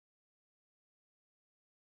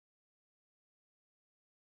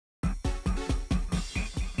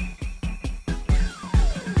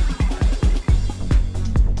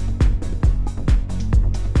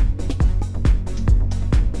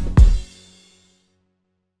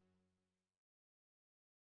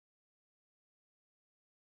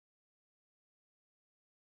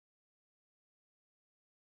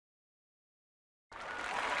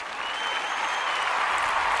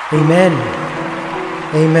Amen.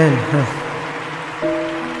 Amen.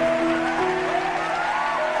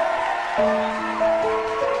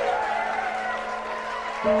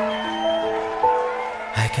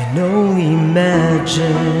 I can only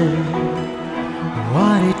imagine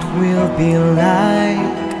what it will be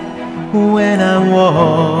like when I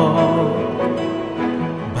walk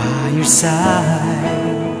by your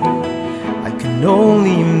side. I can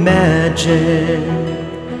only imagine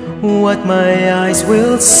what my eyes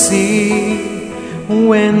will see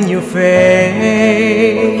when your face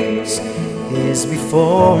is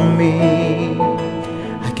before me.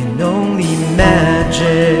 I can only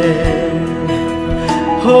imagine.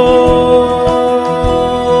 Oh,